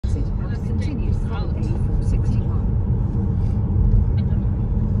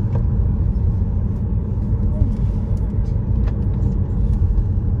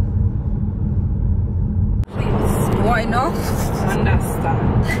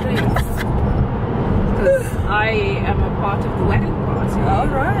All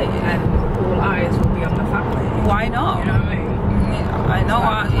right. And all eyes will be on the family. Why not? You know what I mean? I know.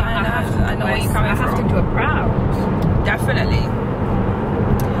 I know where you're coming from. I have to do it proud. Definitely.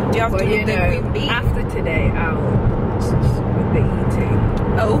 Do you have to do the queen bee? After today, I'll with the eating.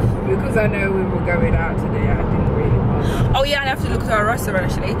 Oh. Because I know we were going out today, I didn't really bother. Oh yeah, I have to look at our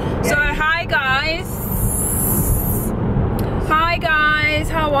restaurant actually. Yeah. So hi guys. Hi guys,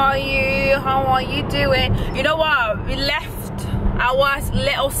 how are you? How are you doing? You know what? We left our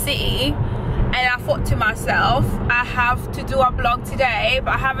little city and I thought to myself, I have to do a vlog today,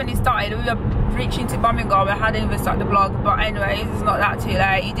 but I haven't even started. We were reaching to Birmingham, I hadn't even started the vlog, but anyways, it's not that too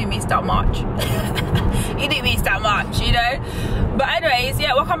late. You didn't miss that much. You didn't miss that much, you know. But anyways,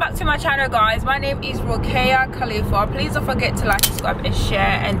 yeah, welcome back to my channel guys. My name is Rokeya Khalifa. Please don't forget to like, subscribe and share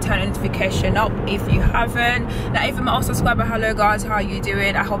and turn notification up if you haven't. Now if you're not a subscriber, hello guys, how are you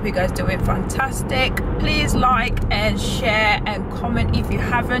doing? I hope you guys doing fantastic. Please like and share and comment if you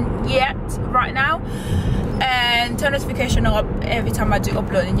haven't yet right now, and turn notification up every time I do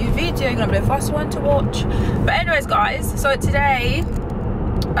upload a new video. You're gonna be the first one to watch. But anyways guys, so today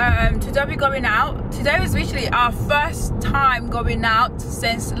we're going out. Today was literally our first time going out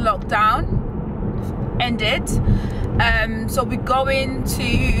since lockdown ended. So we're going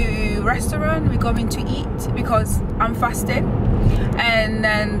to restaurant, we're going to eat because I'm fasting, and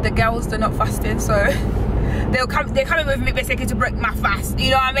then the girls, they're not fasting, so they're coming with me basically to break my fast,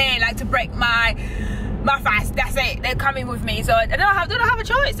 you know what I mean, like to break my fast. That's it, they're coming with me, so they don't have a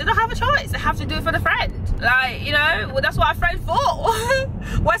choice. They don't have a choice. They have to do it for the friend, like, you know. Well, that's what a friend for.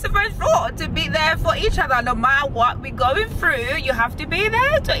 What's a friend for? To be there for each other. No matter what we're going through, you have to be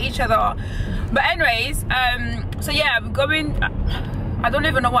there to each other. But anyways, so yeah, we're going, I don't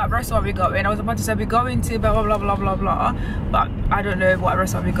even know what restaurant we're going. I was about to say we're going to blah blah blah blah blah, but I don't know what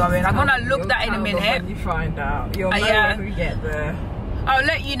restaurant we're going. I'm gonna look that in a minute. When you find out, you'll know yeah, when we get there. I'll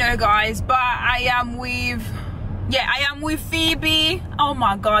let you know guys. But I am with Phoebe. Oh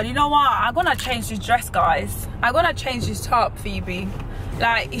my god, you know what, I'm gonna change this dress guys. I'm gonna change this top, Phoebe.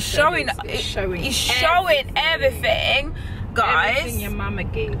 Like it's showing everything guys. Everything your mama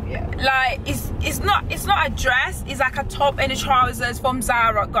gave you. Like it's not a dress, it's like a top and the trousers from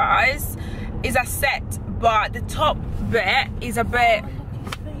Zara guys. It's a set, but the top bit is a bit,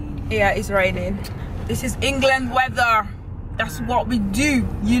 yeah, it's raining. This is England weather. That's what we do,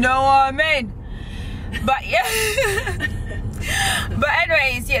 you know what I mean? But yeah. But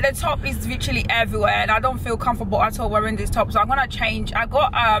anyways, yeah, the top is literally everywhere and I don't feel comfortable at all wearing this top, so I'm gonna change. I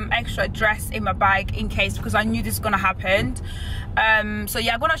got extra dress in my bag in case, because I knew this was gonna happen. So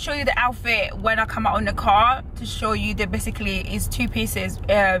yeah, I'm gonna show you the outfit when I come out in the car to show you that basically is two pieces,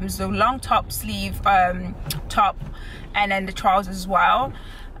 so long top sleeve top, and then the trousers as well.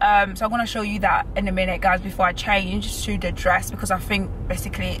 So I'm gonna show you that in a minute guys before I change to the dress, because I think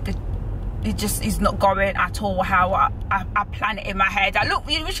basically it just is not going at all how I plan it in my head. It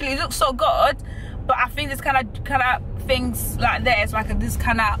literally looks so good, but I think this kind of things like this, like this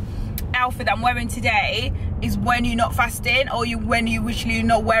kind of outfit I'm wearing today, is when you're not fasting or when you literally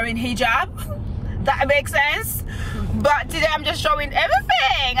not wearing hijab. That makes sense. But today I'm just showing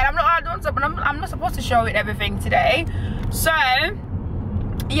everything, and I'm not supposed to show it everything today. So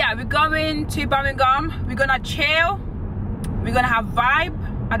yeah, we're going to Birmingham. We're gonna chill. We're gonna have vibe.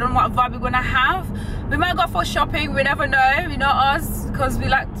 I don't know what vibe we're gonna have. We might go for shopping. We never know. You know us, because we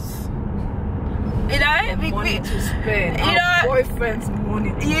like, you know, money to spend. You know, boyfriend's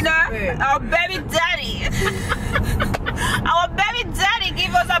money to spend. Our baby daddy. Our baby daddy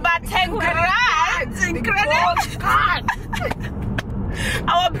give us about 10 grand.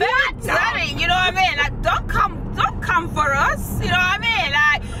 Our baby daddy, you know what I mean? Like, don't come for us, you know what I mean?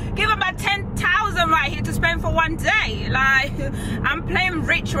 Like, give him about 10,000 right here to spend for one day. Like, I'm playing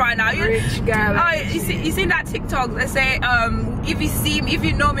rich right now. Rich guy. Oh, you see that TikTok? They say, if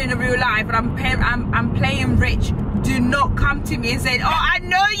you know me in real life, and I'm playing rich, do not come to me and say, oh, I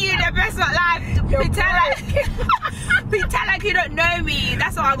know you the best of life. Pretend like you don't know me.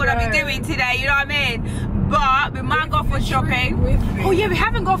 That's what I'm gonna be doing today, you know what I mean? But we might go for shopping. Oh yeah, we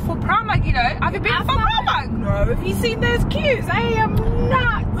haven't gone for Primark, you know. Have you been for Primark? No. Have you seen those queues? I am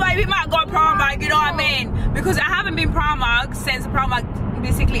not. Like, we might go Primark, you know what I mean? Because I haven't been Primark since Primark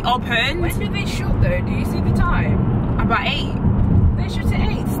basically opened. When do they shoot though? Do you see the time? About 8. They shoot at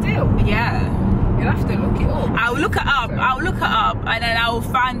 8 still? Yeah. You'll have to look it up. I'll look it up. I'll look it up, and then I'll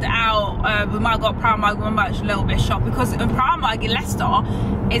find out. We might go Primark. We might a little bit shop, because in Primark in Leicester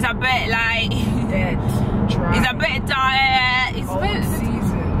is a bit like dead. Dry. It's a bit dire. It's a bit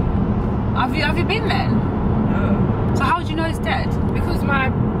season. Have you been there? No. So how do you know it's dead? Because my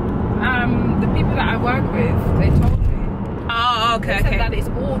the people that I work with, they told me. Oh, Okay, They said that it's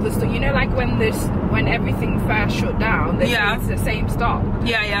all the stuff. You know, like when everything first shut down, they say it's the same stock.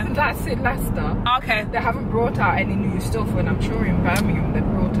 Yeah. That's in Leicester. Okay. They haven't brought out any new stuff, and I'm sure in Birmingham they've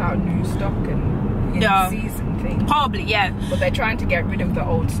brought out new stock and in-season things. Probably, yeah. But they're trying to get rid of the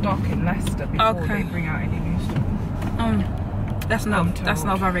old stock in Leicester before they bring out any new stuff. That's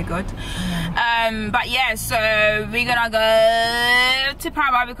not very good. But yeah, so we're gonna go to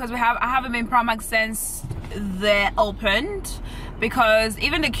Primark because I haven't been Primark since they opened, because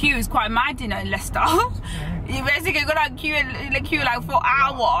even the queue is quite mad, you know, in Leicester. You basically gonna queue in the queue like for an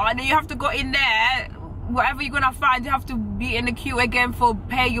hour, and then you have to go in there. Whatever you're gonna find, you have to be in the queue again for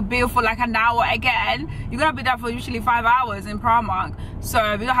pay your bill for like an hour again. You're gonna be there for usually 5 hours in Primark,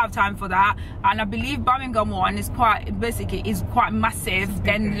 so we don't have time for that. And I believe Birmingham one is quite massive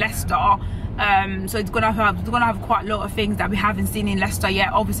than Leicester. So it's gonna have quite a lot of things that we haven't seen in Leicester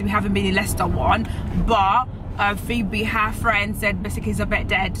yet. Obviously we haven't been in Leicester one, but Phoebe, her friend, said basically it's a bit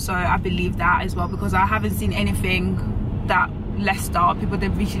dead, so I believe that as well, because I haven't seen anything that Leicester people, they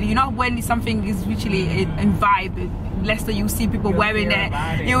literally, you know, when something is literally in vibe Leicester, you see people wearing it,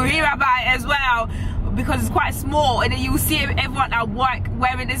 you'll hear about it as well, because it's quite small, and then you see everyone at work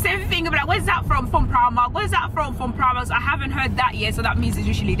wearing the same thing. But like, where's that from Primark? Where's that from Primark? So I haven't heard that yet, so that means it's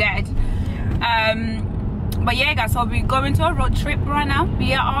usually dead. But yeah, guys, so we're going to a road trip right now.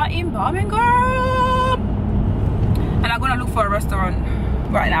 We are in Birmingham, and I'm gonna look for a restaurant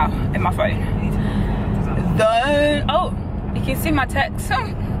right now in my phone. Oh, you can see my text.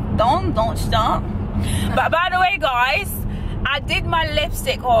 Don't stop. But by the way, guys, I did my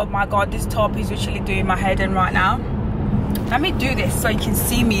lipstick. Oh my god, this top is literally doing my head in right now. Let me do this so you can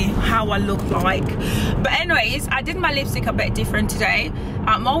see me how I look like. But anyways, I did my lipstick a bit different today.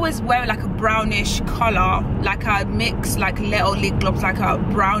 I'm always wearing like a brownish color, like a mix, like little lip gloss, like a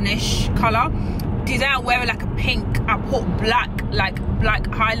brownish color. Today I'm wearing like a pink. I put black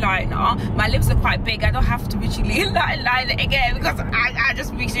highlighter. My lips are quite big. I don't have to literally line it again, because I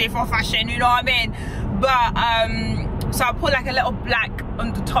just mix it for fashion, you know what I mean? But so I put like a little black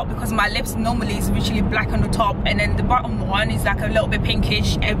on the top, because my lips normally is literally black on the top, and then the bottom one is like a little bit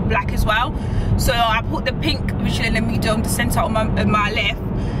pinkish and black as well. So I put the pink literally in the middle, the center of my lip,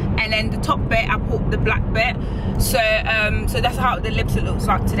 and then the top bit I put the black bit. So so that's how the lipstick looks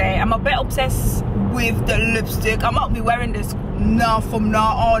like today. I'm a bit obsessed with the lipstick. I might be wearing this now from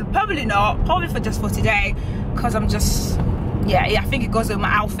now on. Probably not, probably just for today, because I'm just I think it goes with my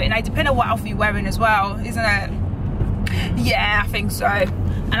outfit, and it depends on what outfit you're wearing as well, isn't it? Yeah, I think so.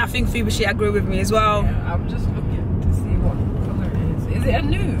 And I think Phoebe, she agree with me as well. Yeah, I'm just looking to see what color it is. Is it a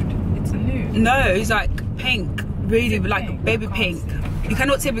nude? It's a nude. No, it's like pink, really like pink? Baby pink. You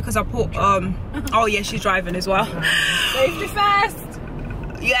cannot tell because I put oh yeah, she's driving as well. Safety first.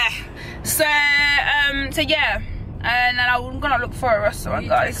 Yeah. So so yeah, and then I'm gonna look for a restaurant,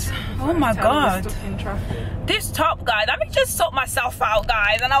 guys. Oh my god, this top, guys. Let me just sort myself out,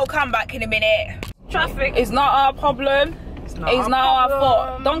 guys, and I'll come back in a minute. Traffic is not our problem. It's not our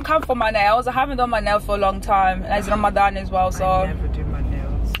fault. Don't come for my nails. I haven't done my nails for a long time, and it's Ramadan as well, so I never do my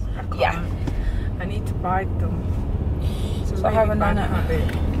nails. I can't. Yeah, I need to bite them. So I haven't done it.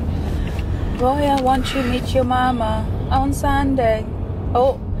 Boy, I want you to meet your mama on Sunday.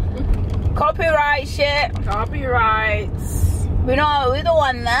 Oh, copyright shit. Copyrights. We don't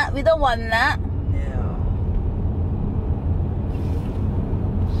want that. We don't want that.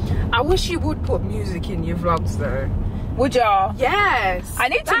 I wish you would put music in your vlogs though. Would y'all? Yes. I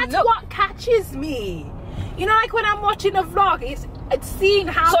need to That's what catches me. You know, like when I'm watching a vlog, it's seeing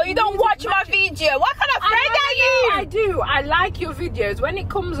how. So you don't watch my video? What kind of friend are you? I do. I like your videos. When it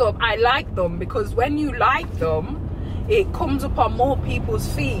comes up, I like them, because when you like them, it comes up on more people's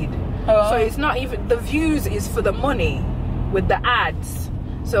feed. So it's not even, the views is for the money with the ads.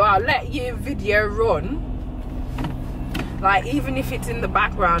 So I'll let your video run. Like, even if it's in the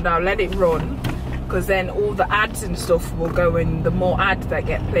background, I'll let it run, because then all the ads and stuff will go in. The more ads that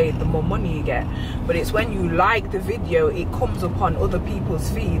get played, the more money you get. But it's when you like the video, it comes up on other people's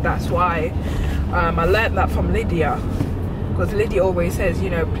feed. That's why I learned that from Lydia, because Lydia always says,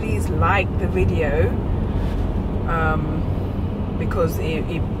 you know, please like the video, because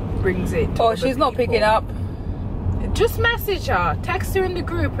it brings it to she's not picking up. Just message her, text her in the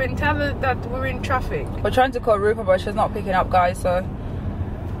group and tell her that we're in traffic. We're trying to call Rupa, but she's not picking up, guys, so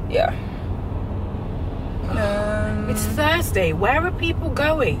yeah. It's Thursday. Where are people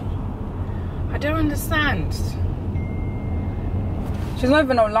going? I don't understand. She's not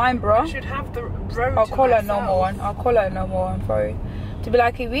even online, bro. I should have the road. I'll call her a normal one. I'll call her a normal one, sorry. To be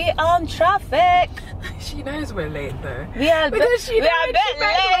like, we on traffic. She knows we're late though. We are a bit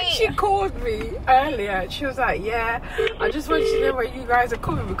late. She called me earlier. She was like, yeah, I just want you to know when you guys are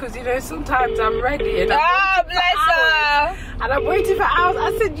coming because, you know, sometimes I'm ready. And bless her. And I'm waiting for hours.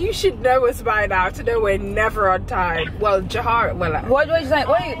 I said, you should know us by now to know we're never on time. Well, Jahar, well... What was you saying?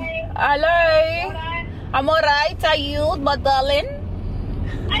 Wait. Hello? I'm alright. Are you, my darling?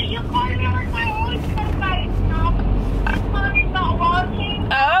 You called me on my own phone. My phone is not working.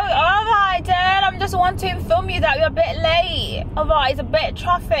 Oh, alright then. I'm just wanting to inform you that you're a bit late. Alright, it's a bit of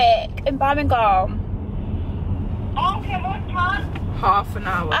traffic in Birmingham. Okay, what time? Half an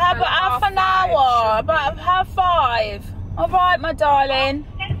hour. About half an hour. About 5:30. Alright, my darling.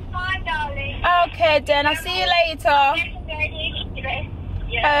 That's fine, darling. Okay then, I'll see you later.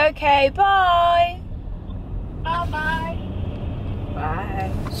 Yeah. Okay, bye. Bye-bye.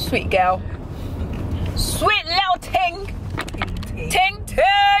 Bye. Sweet girl. Sweet little ting. Ting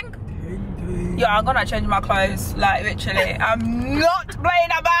ting. Yeah, I'm gonna change my clothes, like literally. I'm not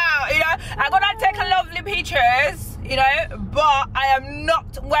playing about, you know. I'm gonna take a lovely pictures, you know, but I am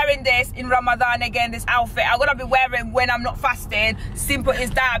not wearing this in Ramadan again, this outfit. I'm gonna be wearing when I'm not fasting. Simple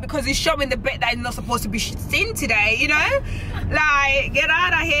as that, because it's showing the bit that is not supposed to be seen today, you know. Like, get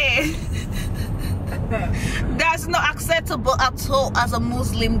out of here. That's not acceptable at all as a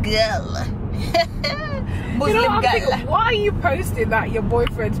Muslim girl. Muslim girl. Thinking, why are you posting that your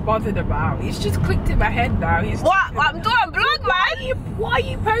boyfriend's bothered about? It's just clicked in my head now. What? I'm doing a blog, man. Why are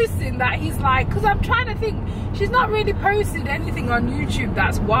you posting that? He's like, because I'm trying to think. She's not really posted anything on YouTube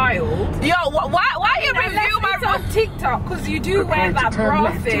that's wild. Yo, why you review my on TikTok? Because you do wear that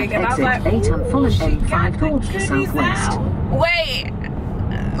bra thing, and I was like, wait.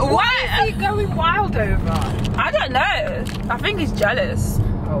 What is he going wild over? I don't know. I think he's jealous.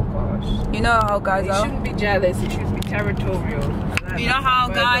 Oh gosh. You know how guys are. He shouldn't be jealous. He should be territorial. You know how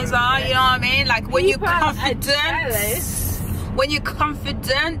guys are. You know what I mean? Like when you're confident. When you're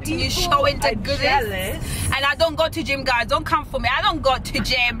confident, you're showing the goodness. And I don't go to gym, guys. Don't come for me. I don't go to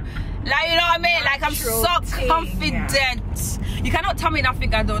gym. Like, you know what I mean? Like, I'm so confident. Yeah. You cannot tell me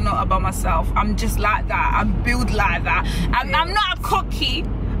nothing I don't know about myself. I'm just like that. I'm built like that. I'm not a cocky.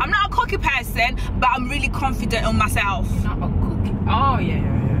 I'm not a cocky person, but I'm really confident in myself. You're not a cookie. Oh, yeah.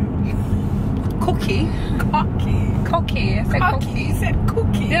 Cookie? Cocky. I said cookie. You said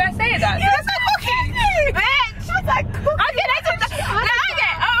cookie. Did I say that? Yes, Did I say cookie? Bitch. I was like cookie. Okay, that's okay.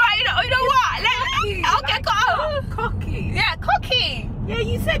 Alright, you know what? Okay, cocky. Yeah, cookie. Yeah,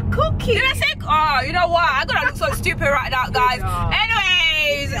 you said cookie. Did I say? Oh, you know what? I'm gonna look so stupid right now, guys.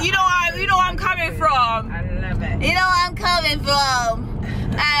 Anyways, you know where I'm coming from. I love it. You know where I'm coming from.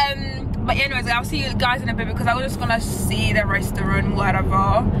 But anyways, I'll see you guys in a bit because I'm just gonna see the restaurant, whatever.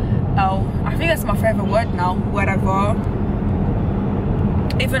 Oh, I think that's my favorite word now. Whatever.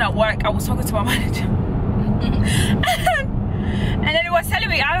 Even at work, I was talking to my manager, and then he was telling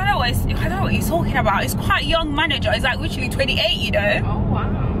me, I don't know what he's talking about. He's quite young manager. He's like literally 28, you know. Oh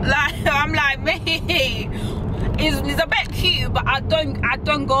wow. Like I'm like, me. He's a bit cute, but I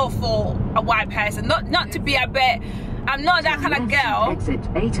don't go for a white person. Not to be a bit. I'm not that kind of girl. Exit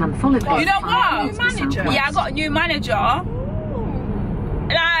 8 and follow. You know what? New manager. Yeah, I got a new manager.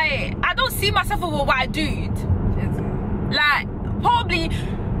 Like, I don't see myself as a white dude. Like, probably,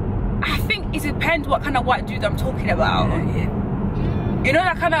 I think it depends what kind of white dude I'm talking about. Yeah. You know,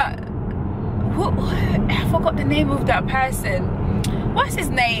 that kind of, I forgot the name of that person. What's his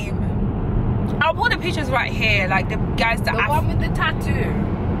name? I'll put the pictures right here, like the guys that The one with the tattoo.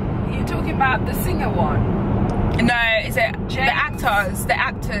 You're talking about the singer one? No, is it James? The actors? The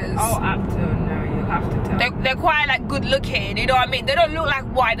actors. Oh, actor. No, you'll have to tell. They're quite like good looking, you know what I mean? They don't look like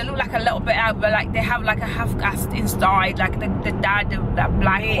white, they look like a little bit out, but like they have like a half caste inside, like the dad, that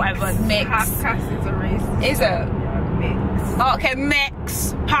black or whatever, mix. Half caste is a race. Is it? Yeah, mix. Oh, okay,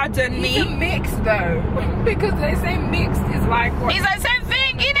 mix. Pardon me. It's a mix though, because they say mixed is like what? It's the same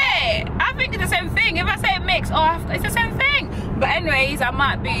thing, isn't it? I think it's the same thing. If I say mix, it's the same thing. But anyways, I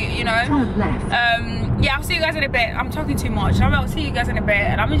might be, you know. Yeah, I'll see you guys in a bit. I'm talking too much. I'll see you guys in a bit.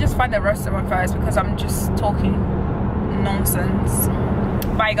 And let me just find the restaurant first because I'm just talking nonsense.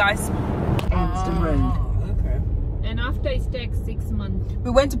 Bye, guys. Okay. And after it takes 6 months. We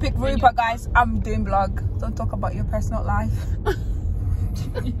went to pick Rupert, guys. I'm doing vlog. Don't talk about your personal life.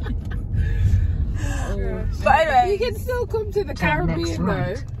 But anyway, you can still come to the Caribbean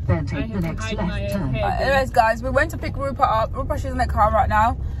though. Then take the next left turn. Anyways, guys, we went to pick Rupert up. Rupert's in the car right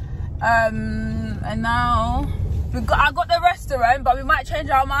now. And now I got the restaurant, but we might change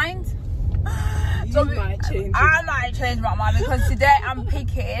our mind. I might change my mind because today I'm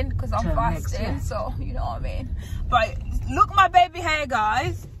picking because I'm fasting, so you know what I mean. But Look my baby hair,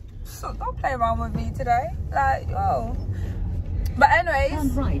 guys. So don't play around with me today. Like, oh. But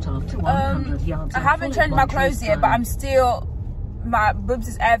anyways, right after 100 yards I haven't changed my clothes yet, but I'm still, my boobs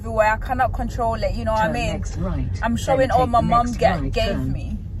is everywhere. I cannot control it, you know what I mean? Next right. I'm showing all my mum gave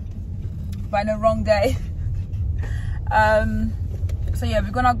me, but in the wrong day. So yeah,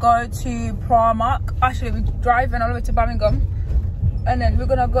 we're gonna go to Primark. Actually, we're driving all the way to Birmingham, and then we're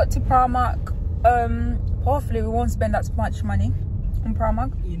gonna go to Primark. Hopefully we won't spend that much money on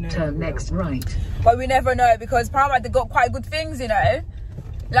Primark. You know, turn next right. But we never know, because Primark, they got quite good things, you know.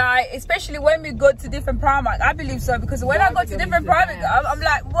 Like, especially when we go to different Primark. I believe so, because when I go to different Primark, I'm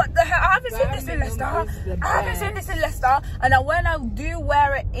like, what the hell? I haven't seen this in Leicester. I haven't seen this in Leicester. And then when I do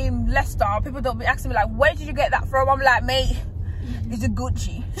wear it in Leicester, people don't be asking me like, where did you get that from? I'm like, mate, it's a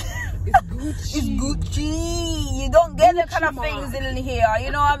Gucci. it's Gucci. It's Gucci. You don't get the kind of things in here,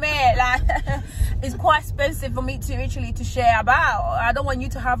 you know what I mean? Like, it's quite expensive for me to literally to share about. I don't want you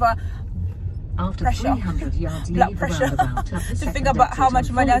to have a after pressure, 300 yards, blood pressure to think about how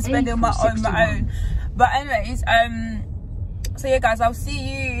much money I'm spending on my own. But anyways, so yeah guys, I'll see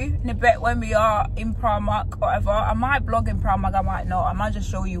you in a bit when we are in Primark, whatever. I might blog in Primark, I might not. I might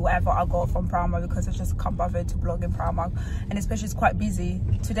just show you whatever I got from Primark, because I just can't bother to blog in Primark, and especially it's quite busy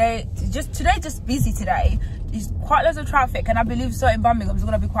today. Just busy today. There's quite lots of traffic, and I believe so in Birmingham it's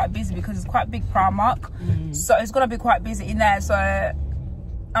gonna be quite busy because it's quite big Primark. So it's gonna be quite busy in there. So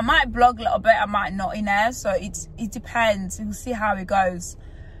I might blog a little bit, I might not in there. So it depends. We'll see how it goes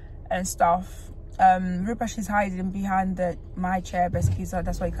and stuff. Rupa, she's hiding behind my chair basically, so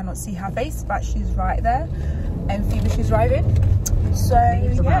that's why you cannot see her face, but she's right there. And Phoebe, she's driving. So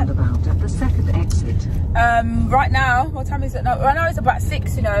the roundabout at the second exit. Right now, what time is it now? Right now it's about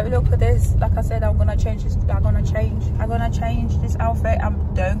 6, you know. Look at this. Like I said, I'm gonna change this. I'm gonna change this outfit. I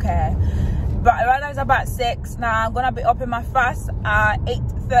don't care. But right now it's about 6. Now I'm gonna be up in my fast at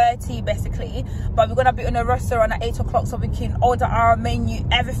 8:30 basically. But we're gonna be in a restaurant at 8 o'clock, so we can order our menu,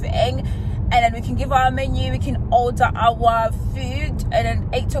 everything. And then we can give our menu, we can order our food, and then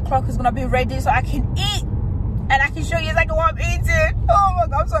 8 o'clock is gonna be ready so I can eat. And I can show you exactly what I'm eating. Oh my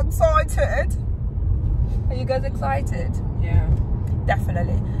god, I'm so excited. Are you guys excited? Yeah.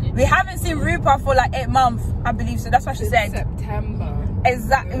 Definitely. We haven't seen Rupa for like 8 months, I believe so. That's what she said. September.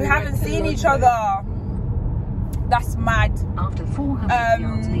 Exactly. We haven't seen each other. That's mad. After 400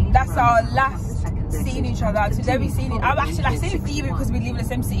 yards, that's our last seeing each other. Today we seen it. I've seen Phoebe because we live in the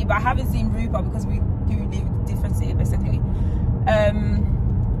same city, but I haven't seen Rupa because we do live in a different city basically.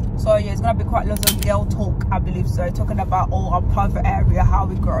 So yeah, it's gonna be quite lots of girl talk, I believe so, talking about all our private area, how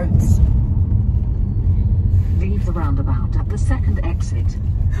we grow. Leave the roundabout at the second exit.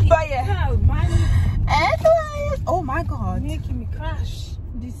 But yeah. Oh, man. Anyways, oh my god, Making me crash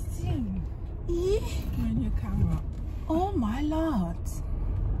this thing. Yeah. On your camera. Oh my lord.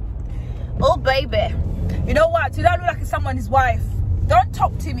 Oh baby. You know what? Today I look like someone's wife. Don't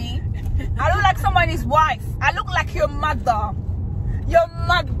talk to me. I look like someone's wife. I look like your mother. Your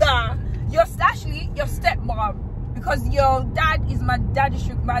mother. You're actually your stepmom. Because your dad is my daddy,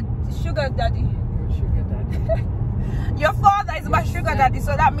 my sugar daddy. Sugar daddy. Your father is my sugar daddy,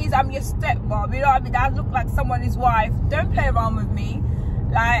 so that means I'm your stepmom. You know what I mean? I look like someone's wife. Don't play around with me.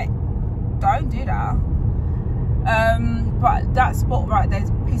 Like, don't do that. But that spot right there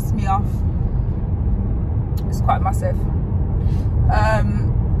has pissed me off. It's quite massive.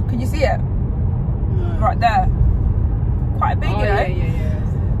 Can you see it? No. Right there. Quite big, you know?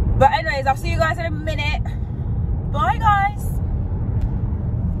 Yeah. But anyways, I'll see you guys in a minute. Bye guys.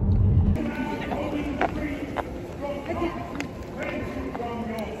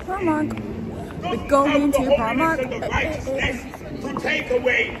 Primark. We're going to Primark. To take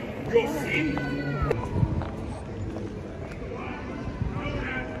away your sin.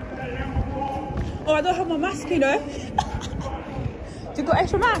 Oh, I don't have my mask, you know. You got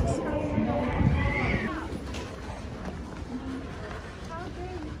extra mask?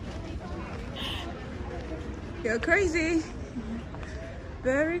 You're crazy.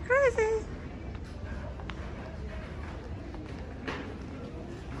 Very crazy.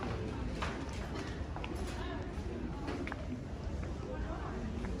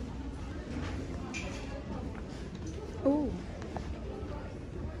 Oh.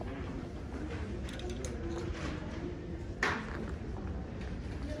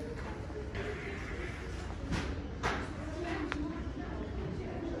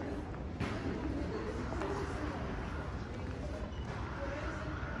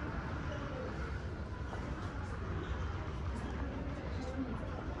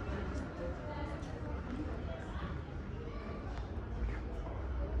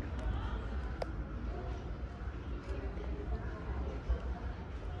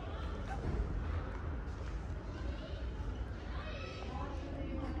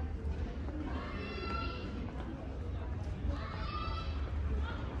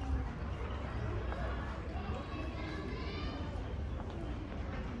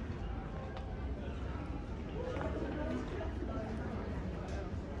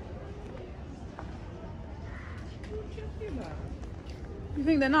 You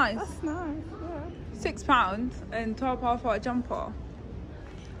think they're nice? That's nice, yeah. £6 and £12 for a jumper.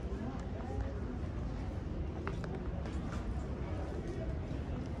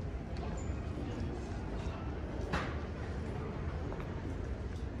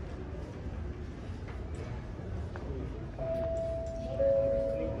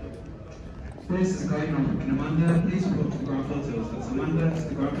 This is a guide number. Can Amanda please report to the ground floor tills? That's Amanda to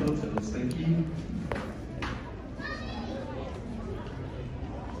the ground floor tills. Thank you.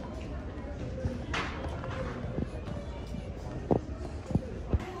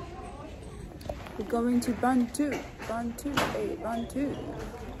 We're going to Bantu. Bantu.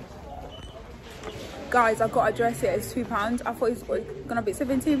 Guys, I got a dress here. It's £2. I thought it was gonna be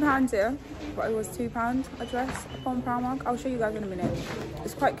 £17 here, but it was £2 a dress from Primark. I'll show you guys in a minute.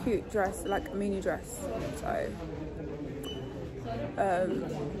 It's quite cute dress, like a mini dress. So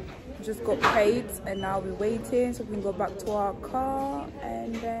just got paid and now we're waiting so we can go back to our car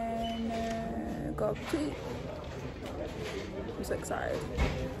and then go to eat. I'm so excited.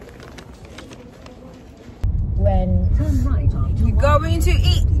 When turn right onto We're going to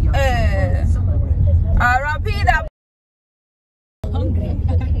eat. Rapida. I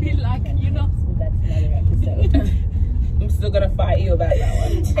feel like, you know. That's another episode. I'm still gonna fight you about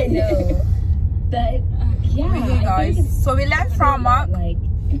that one. I know. But yeah, We're here, guys. So we left Primark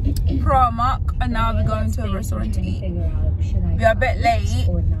and now we're going to a restaurant to eat. We are a bit late,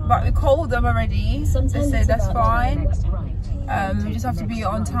 but we called them already. They said that's fine. We just have to be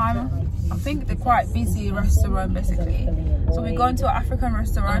on time. I think they're quite busy restaurant basically. So we're going to an African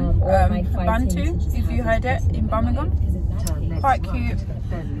restaurant, Bantu, if you heard it, in Birmingham. Quite cute.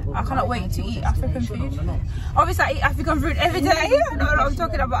 I cannot wait to eat African food. Obviously I eat African food every day. I know what I'm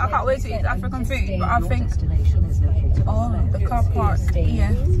talking about. I can't wait to eat African food. But I think, oh, the car park,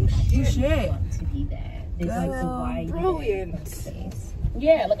 yeah. You shit. Brilliant.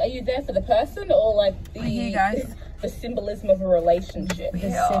 Yeah, like, are you there for the person or like the symbolism of a relationship?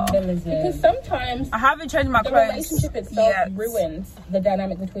 Because sometimes I haven't changed my the clothes. relationship itself ruins the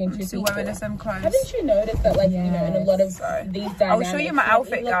dynamic between two people. Wearing the same clothes. Haven't you noticed that, like, you know, in a lot of these dynamics? I'll show you my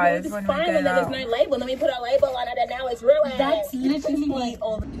outfit, guys. It's when fine, we and get then out. there's no label. Then we put a label on it, and now it's ruined. That's literally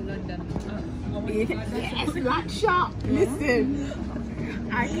all. Yes, that shop. Listen,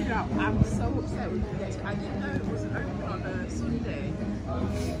 I'm so upset with this. I didn't know it was open on a Sunday.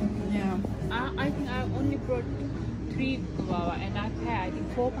 Yeah. I think I only brought 3 guava and I pay I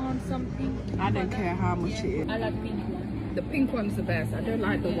think £4 something. I don't care how much it is. I like pink one. The pink one's the best. I don't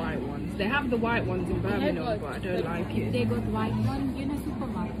like the white ones. They have the white ones in Birmingham, but I don't like it. They got white one, you know,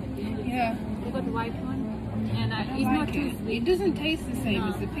 supermarket. Yeah. They got white one, and I don't it's like not too it. sweet. It doesn't taste the same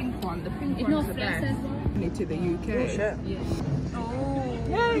as the pink one. The pink It's one's not the fresh best. as well. To the UK. Yeah.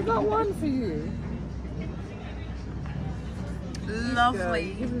 Yeah, you got one for you.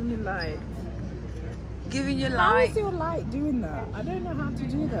 Lovely. Giving me light. Giving you How light. is your light doing that? I don't know how to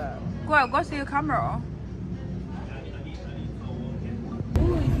do that. Go to your camera.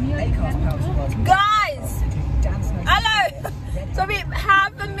 Guys! Hello! So we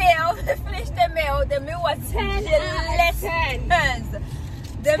have the meal, we finished the meal. The meal was 10 delicious.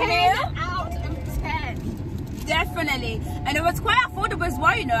 The meal out of 10. Definitely. And it was quite affordable as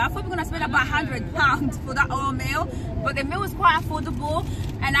well, you know. I thought we were gonna spend about £100 for that whole meal. But the meal was quite affordable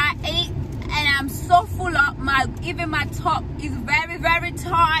and I ate and I'm so full up. Even my top is very, very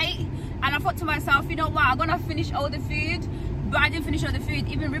tight. And I thought to myself, you know what, I'm gonna finish all the food. But I didn't finish all the food.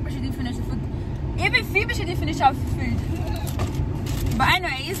 Even Ripper, she didn't finish the food. Even Phoebe, she didn't finish our food. But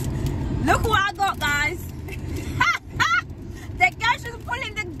anyways, look what I got, guys. The guy she's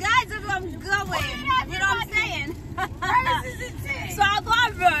pulling the guys as I'm going. You know what I'm saying? So I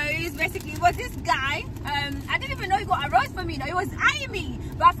got a rose, basically. It was this guy. I didn't even know he got a rose for me. No, he was eyeing me.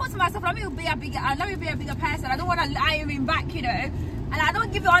 But I thought to myself, let me be a bigger person. I don't want to eye him back, you know. And I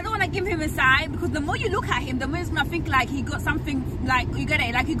don't want to give him a sign, because the more you look at him, the more he's gonna think like he got something, like, you get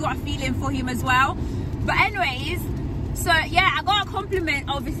it, like you got a feeling for him as well. But anyways, so yeah, I got a compliment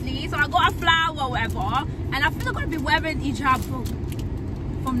obviously. So I got a flower or whatever, and I think I'm gonna be wearing hijab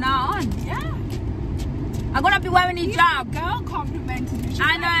from now on. Yeah, I'm gonna be wearing hijab. Girl complimented you.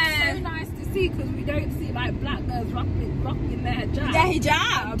 I know. It's so nice to see, because we don't see like black girls rocking their hijab. The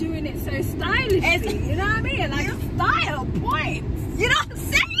hijab. Doing it so stylishly. You know what I mean? Like style points. You know what I'm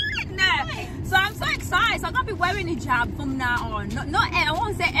saying? No. So I'm so excited. So I'm gonna be wearing hijab from now on. Not I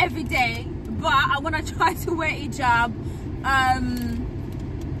won't say every day, but I'm gonna try to wear hijab.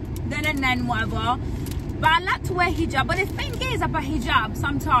 Then and then whatever. But I like to wear hijab. But the thing is about hijab,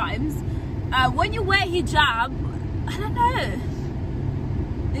 sometimes when you wear hijab, I don't know.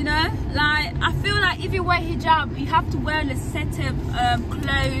 You know, like I feel like if you wear hijab, you have to wear a set of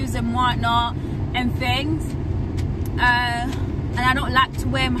clothes and whatnot and things. And I don't like to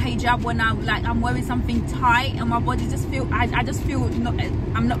wear my hijab when I'm wearing something tight and my body just feel. I just feel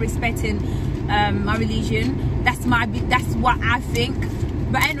I'm not respecting my religion. That's what I think.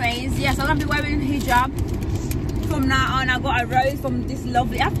 But anyways, yes, I'm gonna be wearing hijab from now on. I got a rose from this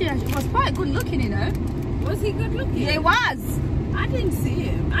lovely. Actually, it was quite good looking, you know. Was he good looking? Yeah, it was. I didn't see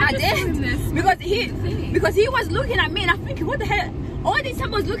him. I did because he was looking at me and I'm thinking, what the hell? All this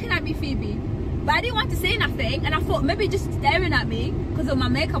time was looking at me, Phoebe, but I didn't want to say nothing, and I thought maybe just staring at me because of my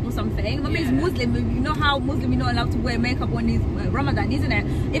makeup or something. Maybe he's Muslim. You know how Muslim, you're not allowed to wear makeup when it's Ramadan, isn't it?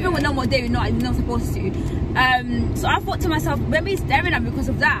 Even with normal day, you're not supposed to. So I thought to myself, maybe he's staring at me because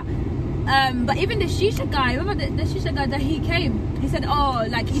of that. But even the shisha guy, remember the shisha guy that he came, he said, oh,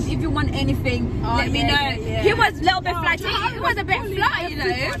 like if you want anything, let me know. He was a little bit flirty. He was a bit flirty, you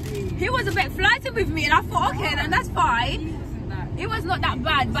know. He was a bit flirty with me, and I thought, okay, then that's fine. It was not that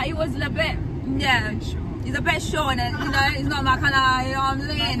bad, but it was a bit, yeah. He's a bit short, and you know, it's not my kind of, you know what I'm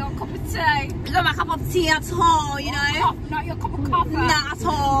saying? Not your cup of tea. It's not my cup of tea at all, you know. Not your cup of coffee. Not at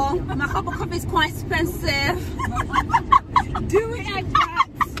all. My cup of coffee is quite expensive. Do it like that.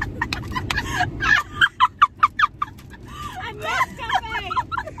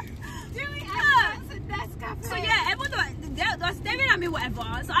 So yeah, everyone they're staring at me, whatever.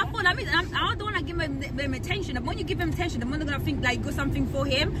 So I thought, I don't want to give them attention. When you give them attention, the more they're gonna think like you got something for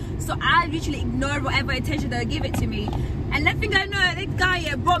him. So I literally ignore whatever attention they give it to me. And next thing I know, this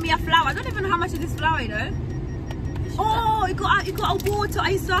guy brought me a flower. I don't even know how much is this flower, you know. Oh, he got a water.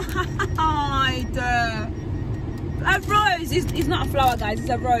 I saw a rose. It's not a flower, guys. It's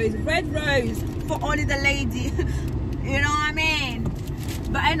a rose, red rose for only the lady. You know what I mean?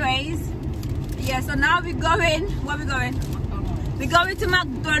 But anyways. Yeah, so now we're going, where are we going? We're going to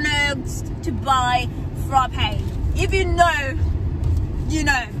McDonald's to buy frappe. If you know, you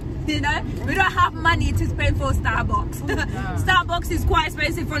know. We don't have money to spend for Starbucks. No. Starbucks is quite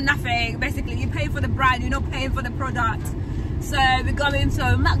expensive for nothing. Basically, you pay for the brand, you're not paying for the product. So we're going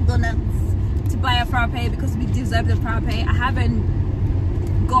to McDonald's to buy a frappe because we deserve the frappe. I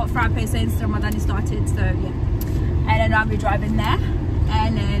haven't got frappe since Ramadan started, so yeah. And then I'll be driving there.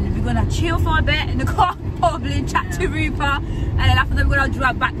 And then we're gonna chill for a bit in the car, probably chat to Rupa, and then after that we're gonna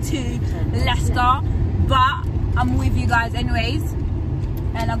drive back to Leicester. But I'm with you guys anyways,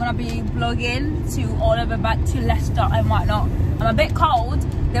 and I'm gonna be vlogging to all over back to Leicester and whatnot. I'm a bit cold.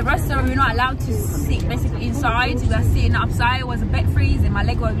 The restaurant we're not allowed to sit basically inside. We are sitting outside. It was a bit freezing. My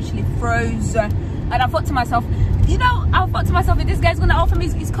leg was literally froze, and I thought to myself, if this guy's gonna offer me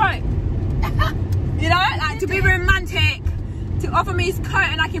his coat, you know, like to be romantic. To offer me his coat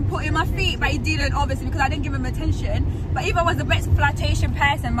and I can put it in my feet, but he didn't, obviously, because I didn't give him attention. But if I was the best flirtation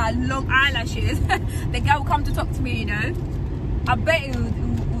person, my long eyelashes, the guy would come to talk to me, you know. I bet it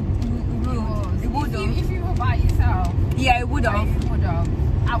would have. If you were by yourself. Yeah, it would have. It would have.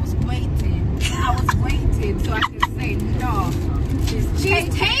 I was waiting so I could say no. She's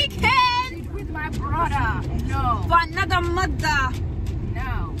taken with my brother. No. For another mother.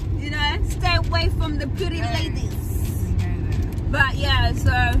 No. You know, stay away from the pretty ladies. But yeah,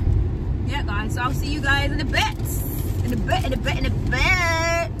 so yeah guys, so I'll see you guys in a bit.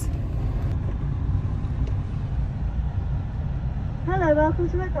 Hello, welcome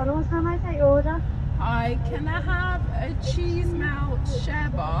to McDonald's. How may I take your order? Hi, can I have a cheese melt share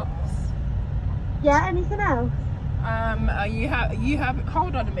box? Yeah, anything else? You have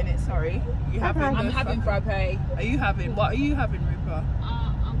hold on a minute, sorry. You having I'm having frappe. Are you having what are you having, Rupa?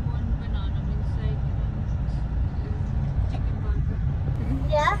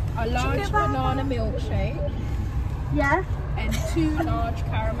 Yeah. A large banana milkshake. Yeah. And 2 large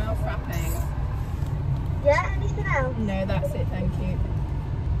caramel frappes. Yeah, anything else? No, that's it, thank you.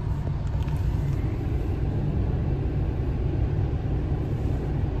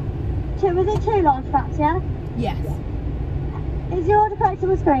 Was it 2 large fraps, yeah? Yes. Is your order correct on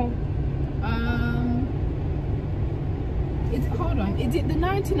the screen? Hold on, is it the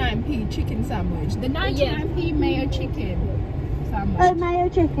 99p chicken sandwich? The 99p mayo chicken sandwich. Oh, mayo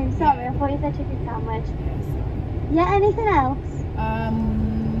chicken, sorry, I thought you said chicken sandwich. Yeah, anything else?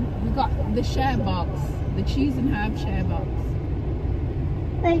 We got the share box, the cheese and herb share box.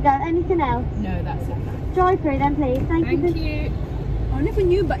 There you go, anything else? No, that's it. Drive through then, please. Thank you. I never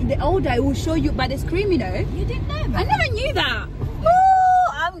knew, but the older it will show you by the screen, you know. You didn't know that? I never knew that.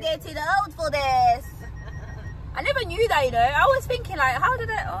 Ooh, I'm getting old for this. I never knew that, you know. I was thinking like, how did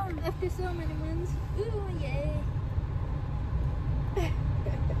I? Oh, After so many months. Ooh, yeah.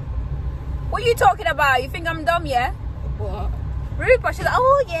 What are you talking about? You think I'm dumb, yeah? What? Rupa, she's like,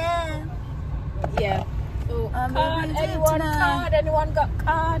 oh yeah. Yeah. So, I'm card, moving to anyone tonight. card? Anyone got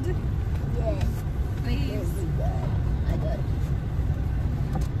card? Yeah. Please. I got it.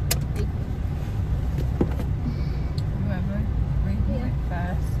 Whoever, read it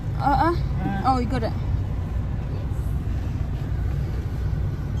first. Oh, you got it.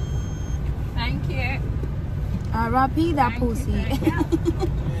 Thank you. R.I.P. that pussy.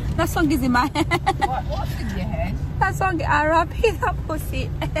 That song is in my head. What's in your head? That song, R.I.P. that pussy.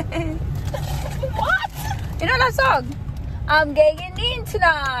 What? You know that song? I'm getting in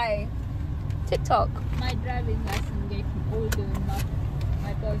tonight. TikTok. My driving license getting older, not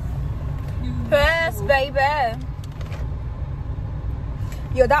my first. First, baby.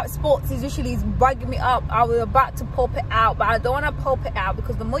 Yo, that sports is usually bugging me up. I was about to pop it out, but I don't want to pop it out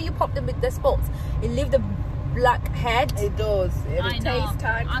because the more you pop the sports, it leaves the black head. It does. I It know. takes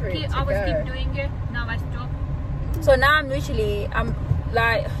time for it to I was go. keep doing it. Now I stop. So now I'm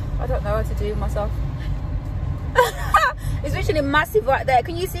like, I don't know what to do with myself. It's literally massive right there.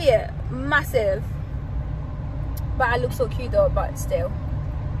 Can you see it? Massive. But I look so cute though, but still.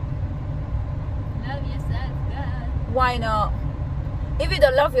 Love yourself, girl. Why not? If you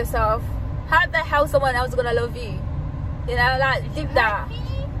don't love yourself, how the hell someone else gonna love you? You know, like, deep that.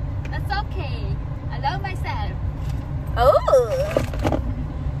 Me? That's okay. I love myself. Oh,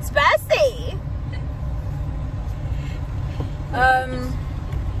 spicy.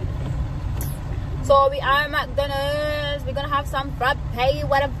 So we are at McDonald's. We're gonna have some frappe,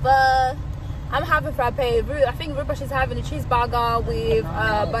 whatever. I'm having frappe. I think Rupa she's having a cheeseburger with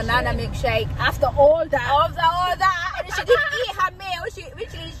banana milkshake. After all that. After all that, and she didn't eat her meal.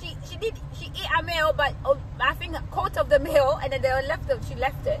 She ate her meal, but I think a quarter of the meal, and then they were left. She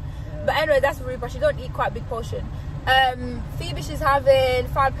left it. Yeah. But anyway, that's Rupa. She don't eat quite a big portion. Phoebe, she's having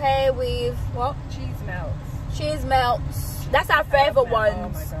frappe with what? Cheese melts. Cheese melts. That's our favorite one. Oh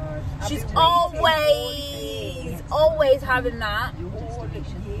my god. She's always having that.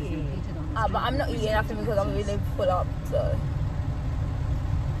 But I'm not eating nothing because I'm really full up. So,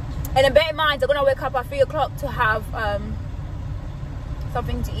 and then bear in mind, I'm gonna wake up at 3 o'clock to have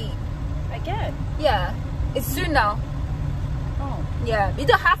something to eat. Again? Yeah, it's soon now. Oh. Yeah, you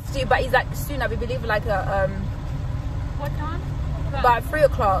don't have to, but it's like soon. I believe like a What time? about 3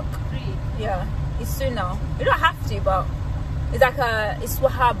 o'clock. 3. Yeah, it's soon now. You don't have to, but it's like it's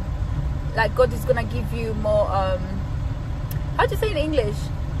wahab. Like God is gonna give you more. How do you say in English?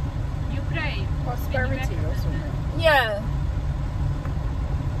 You pray. Prosperity or something. Yeah.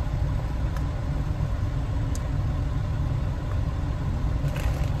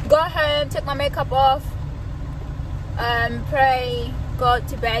 Go home, take my makeup off, pray, go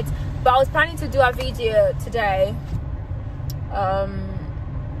to bed. But I was planning to do a video today.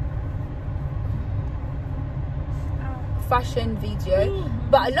 Fashion video.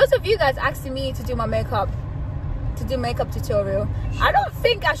 But lots of you guys asking me to do my makeup, to do makeup tutorial. I don't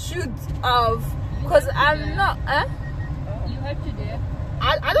think I should have, because I'm not. You have to do it.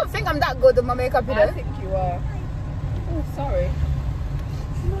 I don't think I'm that good at my makeup, you know. I think you are. Oh, sorry.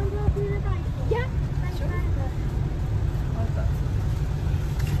 Yeah.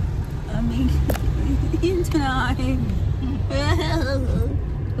 I'm in tonight.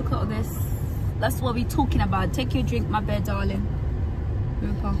 Look at this. That's what we're talking about. Take your drink, my bear darling.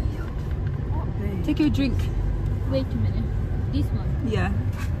 Rupa. Take your drink. Wait a minute. This one. Yeah,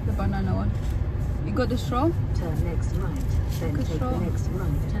 the banana one. You got the straw? Turn next right, then Good take straw. the next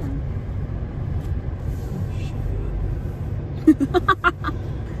right turn.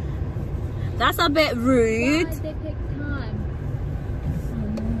 That's a bit rude. Why they take time?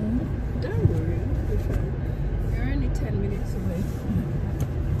 Don't worry. You're only 10 minutes away.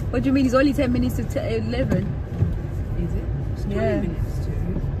 What do you mean? It's only 10 minutes to 11. Is it? It's 20 Yeah. minutes to.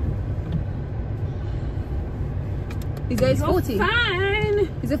 Is it 40? Fine.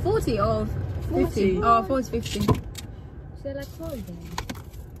 Is it 40 or 50? 40. Oh, 40, 50. Shall I call them?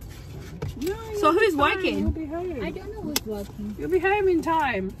 No, So you'll who's be fine. working? You'll be home. I don't know who's working. You'll be home in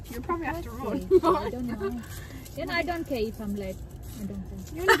time. You'll probably have to run. I don't know. Then I don't care if I'm late. I don't care.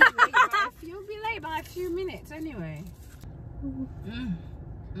 You'll be late by a few minutes anyway.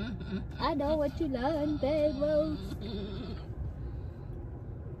 I know what you learn, babe.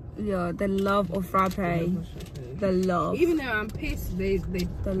 Yeah, the love of frappe. The love. Even though I'm pissed, they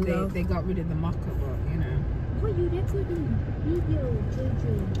got rid of the mocha, but you know. What you recording? Video,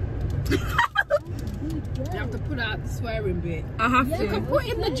 Jojo. You have to put out the swearing bit. I have You can to. put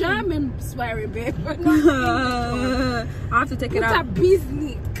in the German swearing bit, but not the English one. I have to take it Put out. a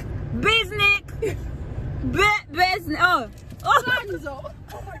business. Business. Business. Oh. Oh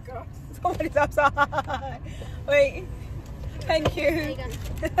my god. Somebody's outside. Wait. Thank you.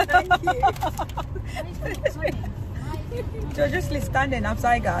 Thank you. You're just standing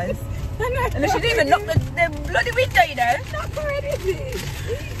outside, guys. And she didn't even knock the bloody window, you know. Not for anything.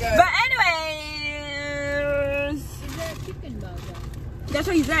 But anyways. Is there a chicken burger? That's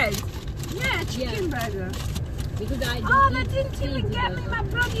what he said. Yeah, chicken burger. Because I Oh, they didn't even get me my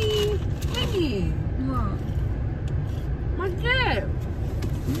bloody thingy. What? What's that?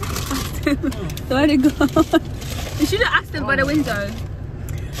 Where'd it go? You should have asked them by the window.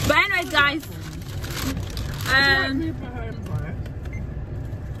 But anyways, guys.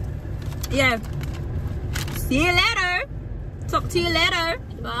 Yeah. See you later. Talk to you later.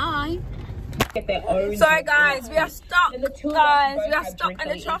 Bye. Sorry guys, we are stuck. Guys, we are stuck in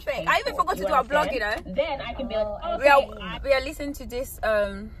the traffic. I even forgot to do a vlog, you know. Then I can be like, We are listening to this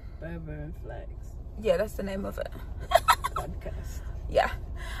Burberry Flags yeah, that's the name of it. podcast. Yeah.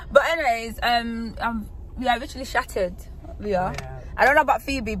 But anyways, we are literally shattered. We are. Yeah. I don't know about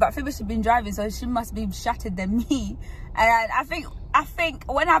Phoebe, but Phoebe's been driving, so she must be shattered than me. And I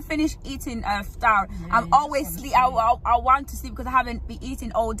think when I finish eating Iftar, I'm always sleep. I want to sleep because I haven't been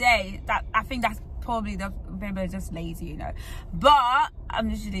eating all day. I think that's probably the baby is just lazy, you know. But I'm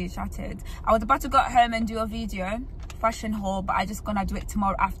literally shattered. I was about to go home and do a video, fashion haul, but I just gonna do it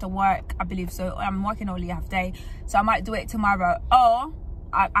tomorrow after work, I believe. So I'm working only half day, so I might do it tomorrow. Or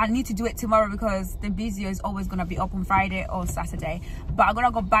I need to do it tomorrow because the video is always gonna be up on Friday or Saturday. But I'm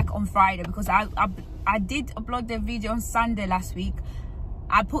gonna go back on Friday because I did upload the video on Sunday last week.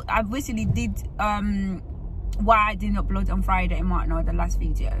 I recently did why I didn't upload on Friday and whatnot, the last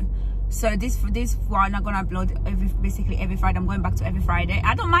video. So this one I'm gonna upload basically every Friday. I'm going back to every Friday.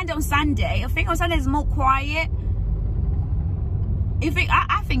 I don't mind it on Sunday. I think on Sunday is more quiet.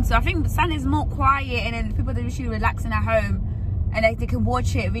 I think so. I think Sunday is more quiet, and then people are usually relaxing at home, and they can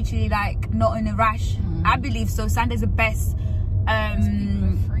watch it literally like not in a rush. I believe so. Sunday's the best.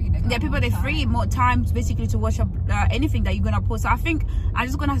 People they're free more times basically to watch anything that you're gonna post. So I think I'm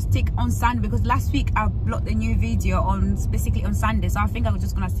just gonna stick on Sunday because last week I uploaded a new video on basically on Sunday. So I think I'm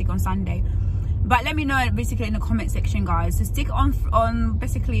just gonna stick on Sunday. But let me know basically in the comment section, guys. So stick on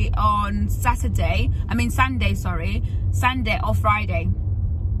basically on Sunday, sorry, Sunday or Friday.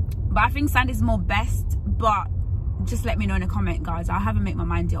 But I think Sunday's more best. But just let me know in the comment, guys. I haven't made my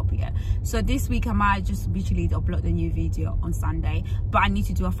mind up yet. So this week I might just literally upload the new video on Sunday, but I need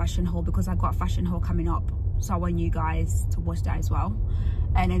to do a fashion haul because I got a fashion haul coming up, so I want you guys to watch that as well.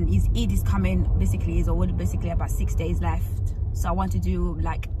 And then Eid is coming. Basically it's already basically about 6 days left, so I want to do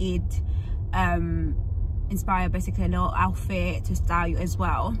like Eid inspire basically a little outfit to style you as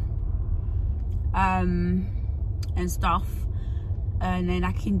well, and stuff. And then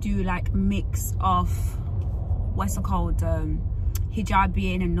I can do like mix of what's it called,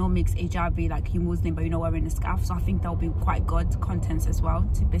 hijabi and no mix hijabi, like you Muslim but you're not wearing a scarf. So I think that'll be quite good contents as well,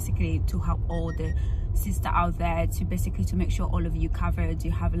 to basically to help all the sisters out there, to basically to make sure all of you covered,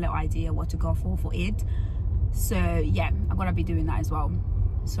 you have a little idea what to go for Eid. So yeah, I'm gonna be doing that as well.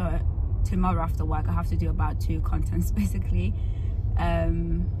 So tomorrow after work I have to do about 2 contents basically.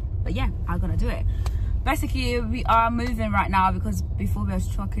 But yeah, I'm gonna do it. Basically we are moving right now because before we were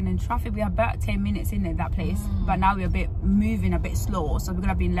stuck in traffic. We are about 10 minutes in that place, but now we're moving a bit slow. So we're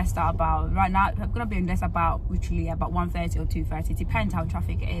gonna be in Leicester about right now. We're gonna be in Leicester about literally about 1:30 or 2:30, depends how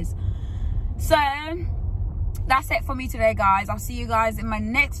traffic it is. So that's it for me today, guys. I'll see you guys in my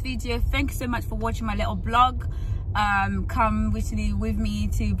next video. Thank you so much for watching my little vlog. Come literally with me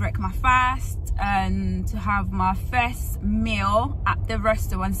to break my fast and to have my first meal at the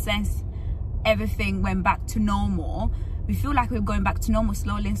restaurant since everything went back to normal. We feel like we're going back to normal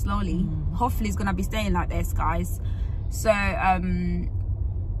slowly and slowly. Hopefully it's gonna be staying like this, guys. So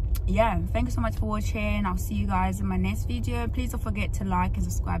yeah, thank you so much for watching. I'll see you guys in my next video. Please don't forget to like and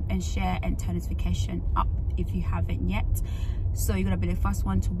subscribe and share and turn notification up if you haven't yet, so you're gonna be the first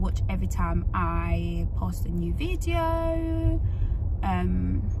one to watch every time I post a new video.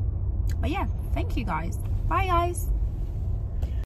 But yeah, thank you guys. Bye guys.